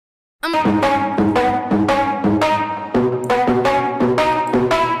Are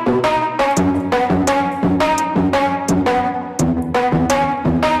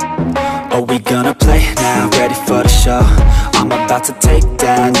we gonna play now? Ready for the show? I'm about to take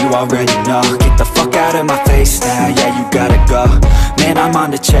down, you already know. Get the fuck out of my face now, yeah, you gotta go. Man, I'm on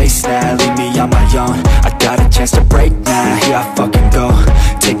the chase now, leave me on my own. I got a chance to break now, here I fucking go.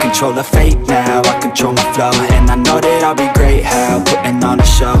 Take control of fate now, I control my flow. And I know that I'll be great, how, putting on a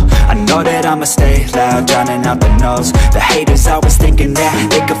show. I know that I'ma stay loud, drowning out the noise. The haters always thinking that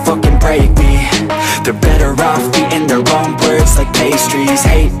they could fucking break me. They're better off eating their own words like pastries.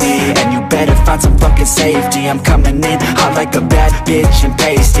 Hate me, and you better find some fucking safety. I'm coming in hot like a bad bitch in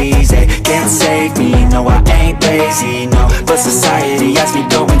pasties. They can't save me, no I ain't lazy, no. But society has me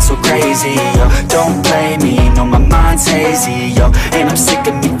going so crazy, yo. Don't blame me, no my mind's hazy, yo. And I'm sick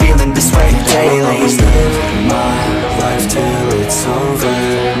of me feeling this way daily. I'll always live my life till it's over,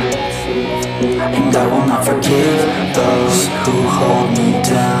 and I will not forgive those who hold me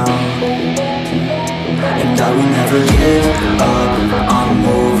down. And I will never give up, I'm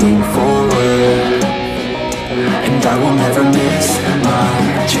moving forward. And I will never miss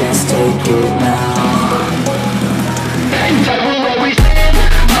my chance, take it now. And I will always live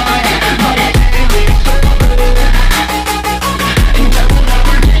my daily sober. And I will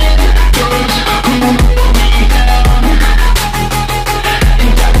never give those who hold me down.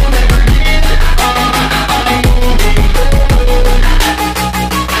 And I will never give up, I'm moving forward. And I will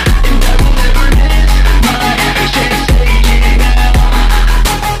never miss my chance, take it now.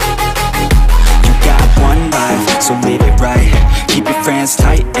 You got one life, so live it right. Keep your friends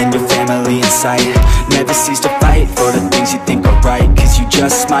tight and your family in sight. Never cease to fight for the things you think are right, cause you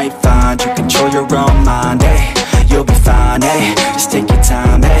just might find you control your own mind, eh? You'll be fine, eh? Just take your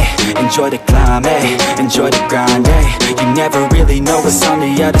time, eh? Enjoy the climb, eh? Enjoy the grind, eh? You never really know what's on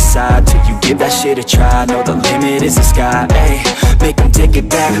the other side till you give that shit a try. Know the limit is the sky, eh? Make them take it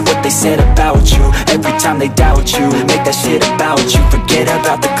back, what they said about you. Every time they doubt you, make that shit about you. Forget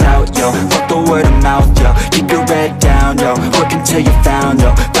about the clout, yo. Fuck the word of mouth, yo. Keep your head down, yo. Work until you found,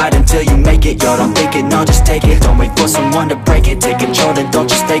 yo. Fight until you make it, yo. Don't think it, no, just take it. Don't wait for someone to break it. Take control, then don't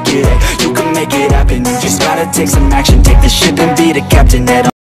just take it, eh? You can make it happen, you just gotta take some action. Take the ship and be the captain that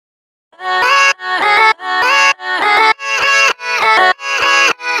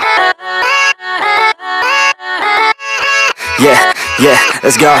Yeah,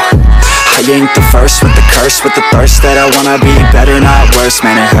 let's go. I ain't the first with the curse, with the thirst that I wanna be better, not worse,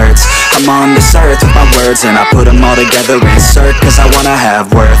 man it hurts. I'm on this earth with my words and I put them all together, insert, cause I wanna have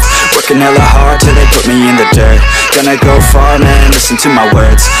worth. Working hella hard till they put me in the dirt. Gonna go far, man, listen to my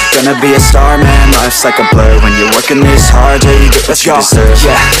words. Gonna be a star, man, life's like a blur. When you're working this hard, yeah, you get what you deserve.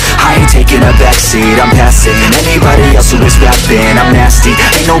 Yeah, I ain't taking a backseat, I'm passing anybody else who is rapping. I'm nasty,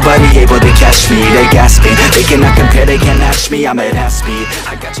 ain't nobody able to catch me. They gasping, they cannot compare, they can't match me. I'm at half speed,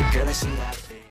 I got you, girl, listen that.